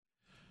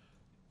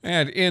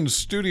And in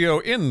studio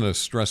in the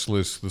stress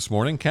list this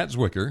morning, Kat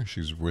Zwicker.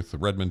 She's with the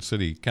Redmond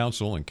City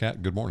Council. And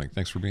Kat, good morning.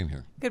 Thanks for being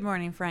here. Good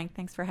morning, Frank.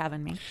 Thanks for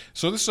having me.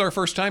 So this is our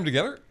first time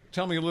together.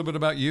 Tell me a little bit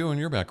about you and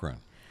your background.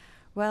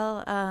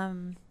 Well,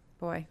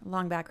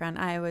 long background.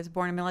 I was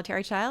born a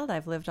military child.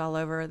 I've lived all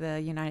over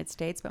the United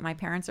States, but my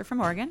parents are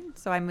from Oregon.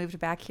 So I moved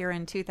back here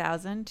in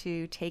 2000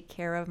 to take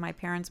care of my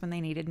parents when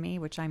they needed me,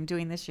 which I'm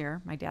doing this year.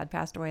 My dad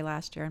passed away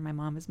last year, and my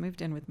mom has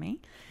moved in with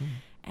me.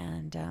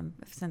 And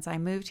since I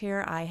moved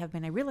here, I have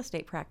been a real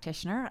estate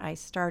practitioner. I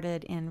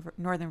started in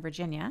Northern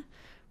Virginia,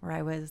 where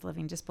I was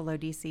living just below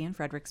D.C. in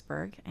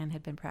Fredericksburg, and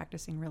had been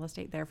practicing real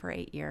estate there for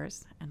 8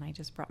 years. And I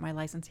just brought my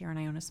license here, and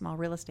I own a small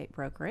real estate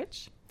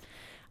brokerage.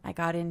 I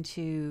got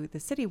into the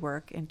city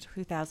work in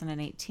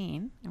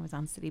 2018. I was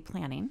on city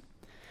planning.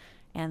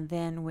 And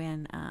then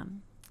when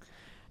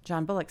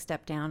John Bullock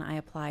stepped down, I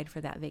applied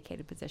for that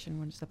vacated position,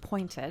 when was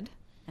appointed.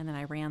 And then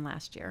I ran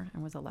last year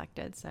and was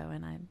elected. So,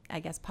 and I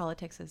guess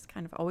politics has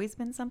kind of always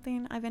been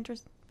something I've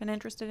been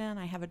interested in.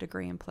 I have a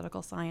degree in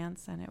political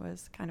science, and it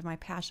was kind of my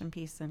passion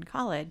piece in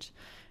college.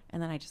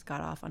 And then I just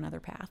got off on other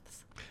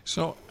paths.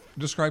 So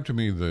describe to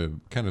me the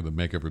kind of the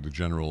makeup or the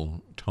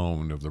general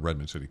tone of the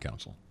Redmond City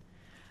Council.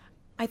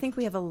 I think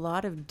we have a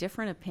lot of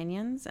different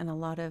opinions and a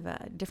lot of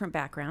different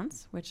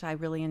backgrounds, which I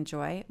really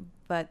enjoy.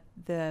 But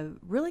the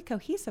really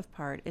cohesive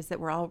part is that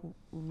we're all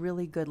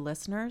really good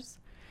listeners.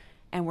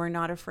 And we're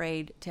not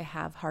afraid to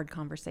have hard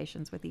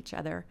conversations with each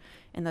other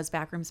in those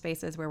backroom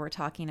spaces where we're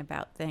talking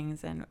about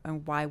things and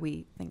why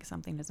we think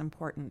something is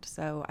important.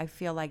 So I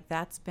feel like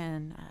that's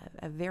been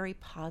a very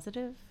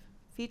positive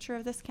feature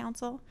of this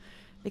council,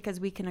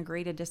 because we can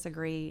agree to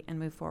disagree and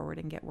move forward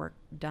and get work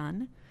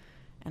done.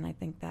 And I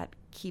think that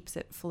keeps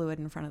it fluid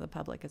in front of the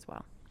public as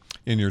well.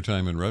 In your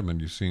time in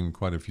Redmond, you've seen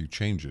quite a few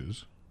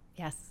changes.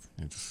 Yes.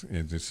 And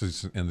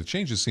the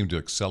changes seem to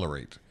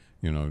accelerate.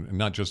 You know,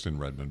 not just in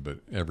Redmond, but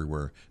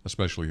everywhere,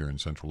 especially here in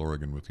Central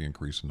Oregon with the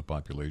increase in the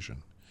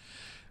population.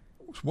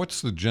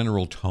 What's the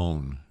general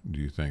tone, do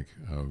you think,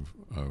 of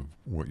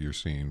what you're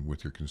seeing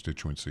with your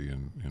constituency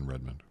in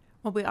Redmond?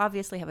 Well, we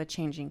obviously have a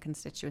changing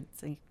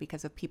constituency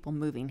because of people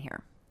moving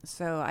here.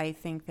 So I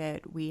think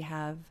that we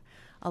have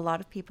a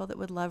lot of people that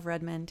would love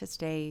Redmond to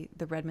stay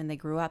the Redmond they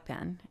grew up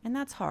in. And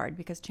that's hard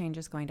because change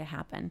is going to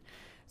happen.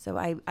 So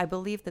I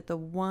believe that the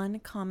one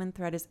common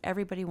thread is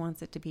everybody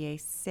wants it to be a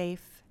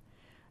safe,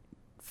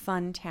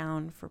 fun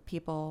town for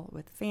people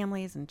with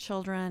families and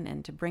children,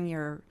 and to bring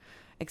your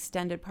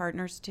extended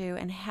partners to,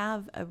 and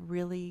have a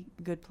really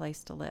good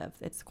place to live.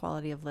 It's the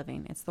quality of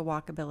living. It's the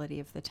walkability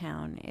of the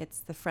town. It's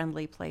the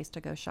friendly place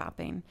to go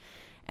shopping.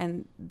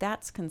 And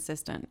that's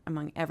consistent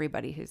among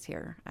everybody who's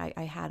here.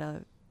 I had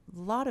a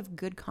lot of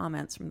good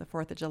comments from the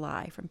 4th of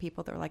July from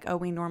people that were like, oh,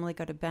 we normally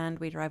go to Bend.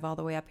 We drive all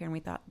the way up here, and we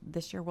thought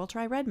this year we'll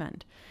try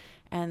Redmond.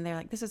 And they're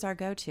like, this is our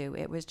go-to.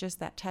 It was just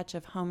that touch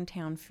of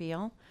hometown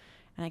feel.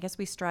 And I guess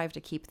we strive to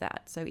keep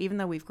that. So even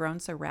though we've grown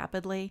so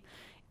rapidly,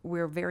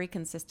 we're very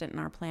consistent in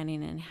our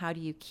planning. And how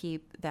do you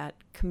keep that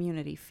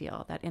community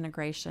feel, that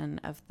integration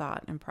of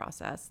thought and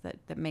process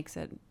that makes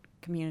it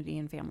community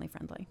and family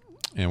friendly?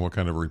 And what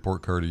kind of a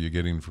report card are you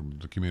getting from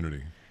the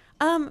community?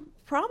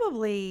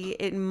 Probably,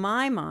 in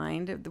my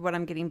mind, what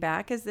I'm getting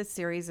back is this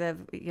series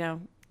of,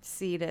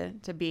 C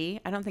to B.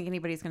 I don't think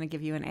anybody's going to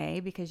give you an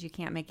A, because you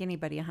can't make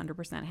anybody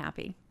 100%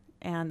 happy.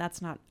 And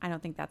I don't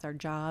think that's our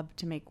job,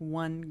 to make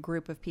one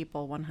group of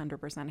people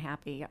 100%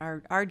 happy.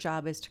 Our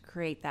job is to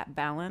create that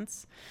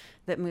balance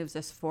that moves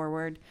us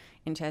forward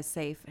into a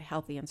safe,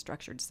 healthy, and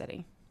structured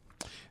city.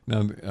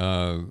 Now,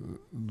 I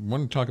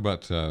want to talk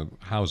about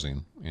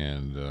housing,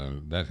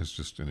 and that is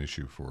just an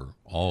issue for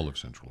all of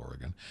Central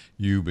Oregon.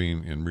 You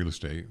being in real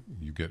estate,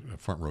 you get a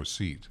front row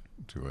seat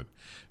to it.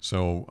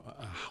 So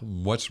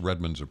what's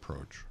Redmond's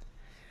approach?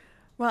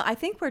 Well, I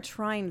think we're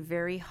trying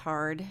very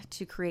hard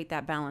to create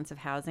that balance of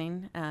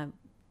housing.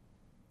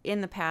 In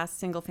the past,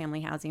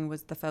 single-family housing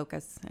was the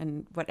focus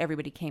and what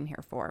everybody came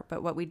here for.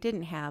 But what we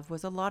didn't have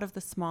was a lot of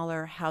the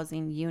smaller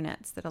housing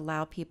units that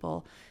allow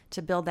people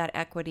to build that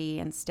equity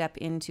and step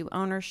into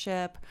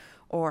ownership,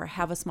 or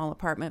have a small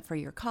apartment for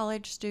your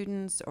college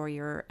students or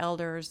your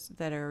elders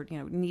that are,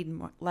 need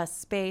less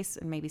space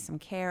and maybe some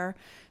care.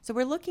 So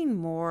we're looking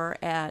more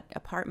at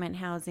apartment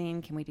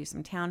housing. Can we do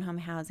some townhome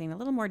housing, a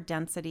little more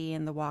density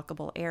in the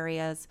walkable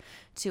areas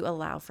to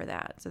allow for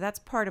that? So that's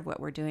part of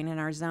what we're doing, and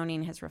our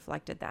zoning has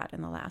reflected that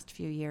in the last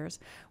few years.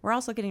 We're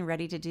also getting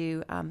ready to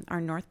do our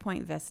North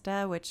Point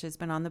Vista, which has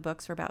been on the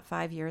books for about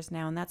 5 years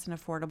now, and that's an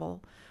affordable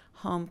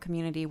home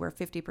community where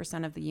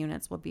 50% of the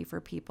units will be for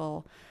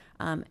people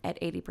at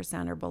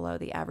 80% or below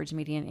the average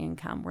median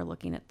income. We're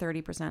looking at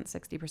 30%,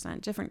 60%,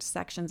 different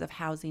sections of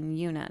housing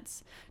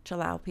units to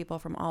allow people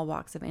from all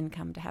walks of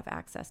income to have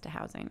access to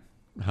housing.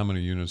 How many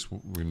units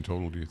in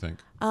total do you think?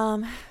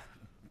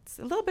 It's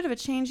a little bit of a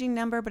changing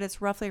number, but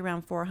it's roughly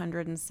around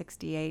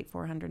 468,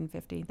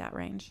 450, that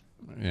range.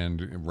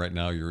 And right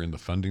now you're in the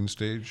funding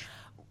stage?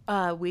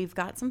 We've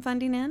got some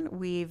funding in.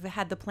 We've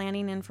had the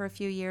planning in for a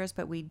few years,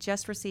 but we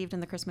just received in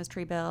the Christmas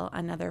tree bill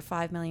another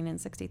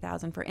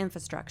 $5,060,000 for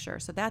infrastructure.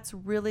 So that's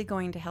really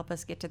going to help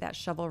us get to that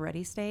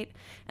shovel-ready state,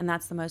 and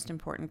that's the most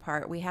important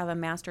part. We have a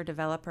master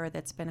developer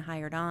that's been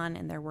hired on,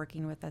 and they're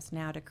working with us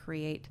now to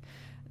create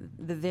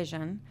the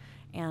vision.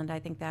 And I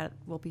think that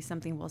will be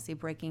something we'll see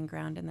breaking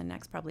ground in the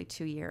next probably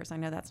 2 years. I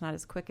know that's not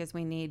as quick as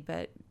we need,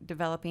 but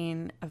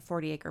developing a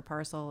 40-acre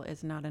parcel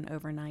is not an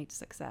overnight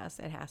success.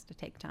 It has to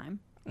take time.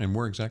 And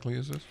where exactly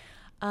is this?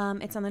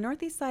 It's on the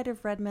northeast side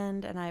of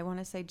Redmond, and I want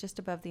to say just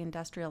above the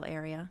industrial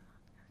area,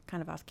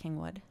 kind of off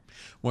Kingwood.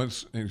 Well,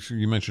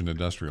 you mentioned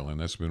industrial, and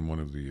that's been one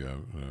of the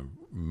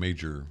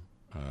major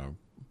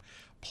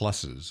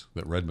pluses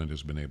that Redmond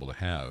has been able to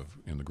have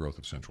in the growth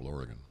of Central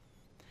Oregon.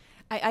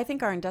 I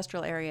think our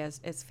industrial area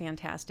is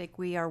fantastic.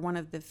 We are one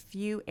of the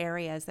few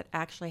areas that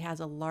actually has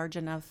a large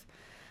enough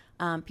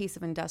piece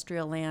of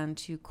industrial land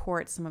to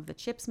court some of the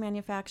chips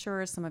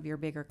manufacturers, some of your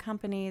bigger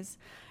companies.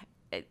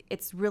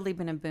 It's really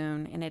been a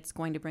boon, and it's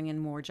going to bring in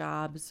more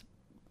jobs,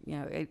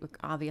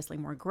 obviously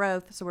more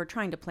growth. So we're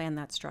trying to plan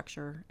that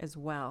structure as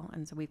well.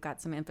 And so we've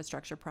got some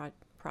infrastructure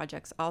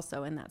projects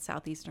also in that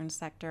southeastern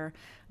sector,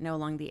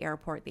 along the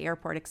airport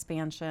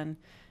expansion,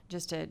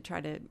 just to try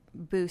to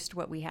boost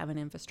what we have in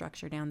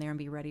infrastructure down there and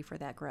be ready for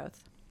that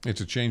growth. It's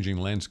a changing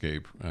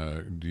landscape.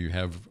 Do you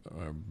have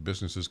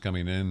businesses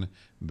coming in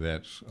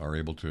that are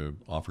able to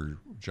offer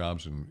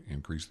jobs and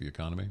increase the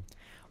economy?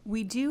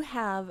 We do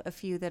have a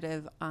few that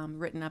have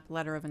written up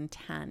letter of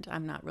intent.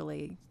 I'm not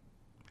really.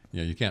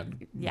 Yeah, you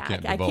can't. Yeah, you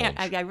can't I divulge.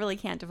 can't. I really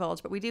can't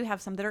divulge. But we do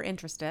have some that are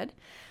interested.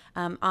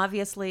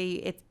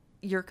 Obviously,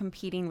 you're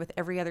competing with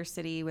every other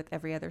city, with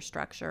every other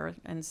structure,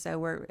 and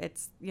so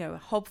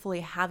hopefully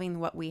having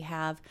what we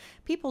have.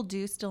 People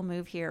do still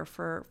move here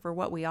for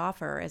what we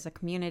offer as a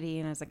community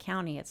and as a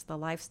county. It's the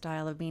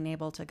lifestyle of being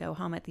able to go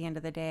home at the end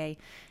of the day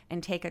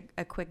and take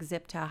a quick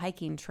zip to a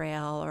hiking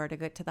trail, or to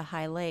go to the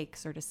high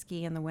lakes, or to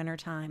ski in the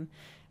wintertime.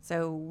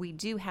 So we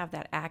do have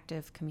that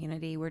active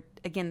community. We're,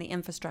 again, the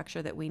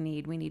infrastructure that we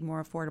need. We need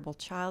more affordable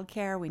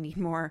childcare. We need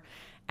more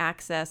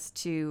access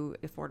to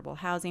affordable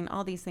housing.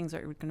 All these things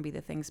are going to be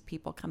the things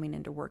people coming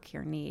into work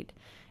here need.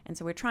 And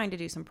so we're trying to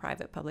do some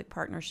private-public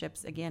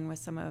partnerships, again, with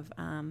some of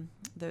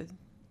the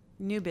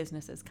new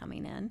businesses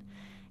coming in,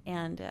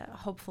 and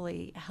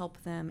hopefully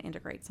help them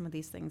integrate some of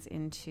these things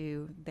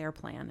into their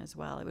plan as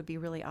well. It would be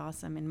really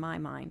awesome in my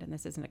mind, and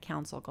this isn't a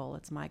council goal,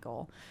 it's my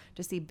goal,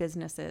 to see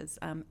businesses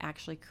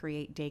actually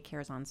create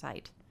daycares on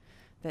site.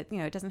 That,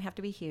 it doesn't have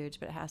to be huge,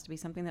 but it has to be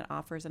something that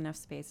offers enough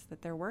space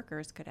that their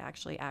workers could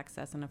actually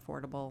access an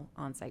affordable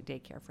on-site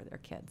daycare for their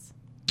kids.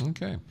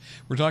 Okay.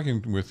 We're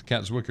talking with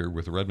Kat Zwicker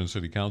with the Redmond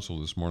City Council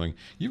this morning.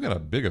 You've got a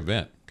big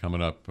event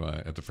coming up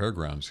at the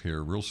fairgrounds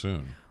here real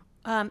soon.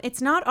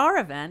 It's not our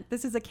event.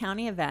 This is a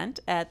county event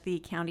at the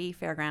county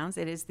fairgrounds.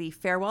 It is the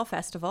Farewell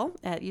Festival.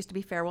 It used to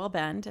be Farewell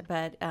Bend,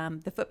 but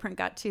the footprint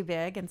got too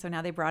big, and so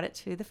now they brought it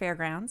to the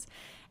fairgrounds.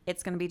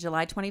 It's going to be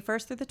July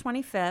 21st through the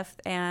 25th,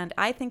 and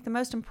I think the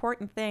most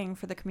important thing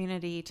for the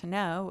community to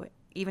know,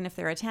 even if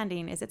they're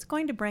attending, is it's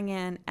going to bring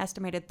in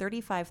estimated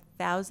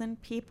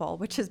 35,000 people,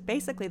 which is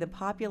basically the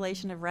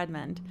population of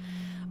Redmond,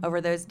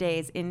 over those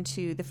days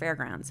into the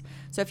fairgrounds.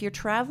 So if you're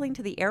traveling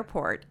to the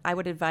airport, I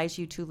would advise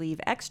you to leave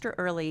extra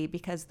early,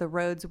 because the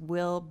roads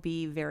will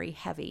be very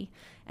heavy,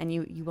 and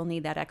you will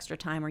need that extra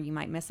time, or you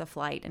might miss a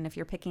flight. And if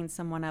you're picking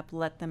someone up,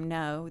 let them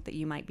know that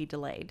you might be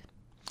delayed.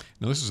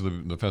 Now, this is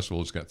the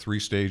festival. It's got 3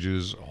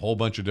 stages, a whole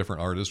bunch of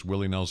different artists.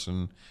 Willie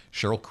Nelson,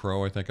 Sheryl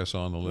Crow, I think I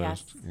saw on the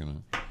list.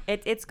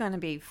 Yes. It's going to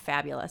be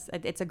fabulous.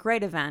 It's a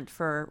great event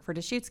for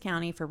Deschutes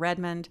County, for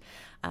Redmond.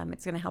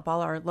 It's going to help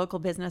all our local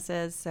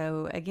businesses.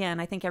 So again,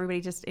 I think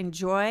everybody just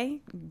enjoy,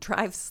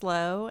 drive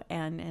slow,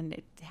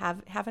 and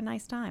have a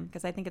nice time,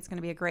 because I think it's going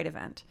to be a great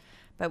event.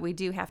 But we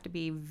do have to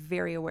be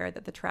very aware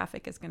that the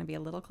traffic is going to be a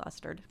little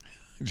clustered.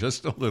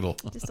 Just a little.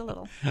 Just a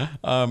little.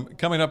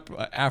 Coming up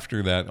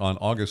after that on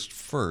August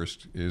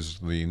 1st is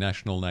the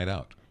National Night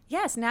Out.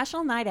 Yes,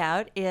 National Night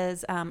Out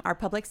is our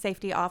public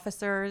safety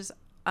officers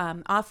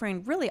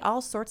offering really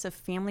all sorts of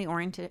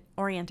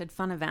family-oriented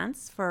fun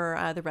events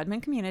for the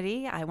Redmond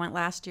community. I went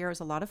last year. It was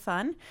a lot of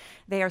fun.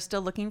 They are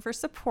still looking for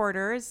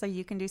supporters, so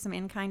you can do some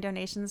in-kind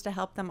donations to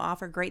help them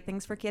offer great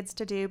things for kids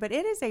to do. But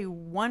it is a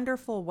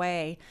wonderful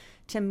way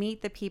to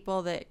meet the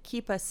people that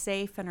keep us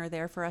safe and are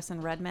there for us in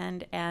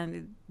Redmond,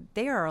 and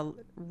they are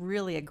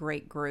really a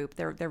great group.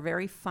 They're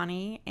very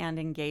funny and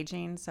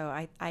engaging, so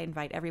I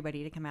invite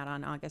everybody to come out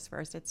on August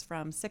 1st. It's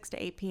from 6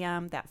 to 8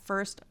 p.m. that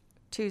first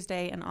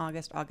Tuesday in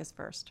August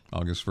 1st.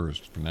 August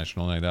 1st for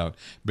National Night Out.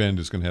 Bend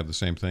is going to have the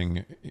same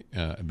thing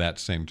at that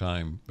same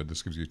time, but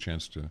this gives you a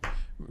chance to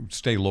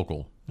stay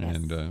local. Yes.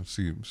 And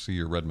see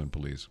your Redmond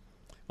police.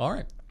 All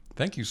right.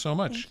 Thank you so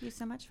much. Thank you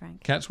so much,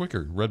 Frank. Kat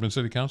Zwicker, Redmond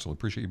City Council.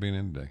 Appreciate you being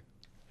in today.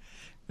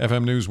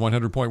 FM News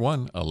 100.1,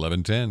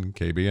 1110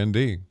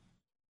 KBND.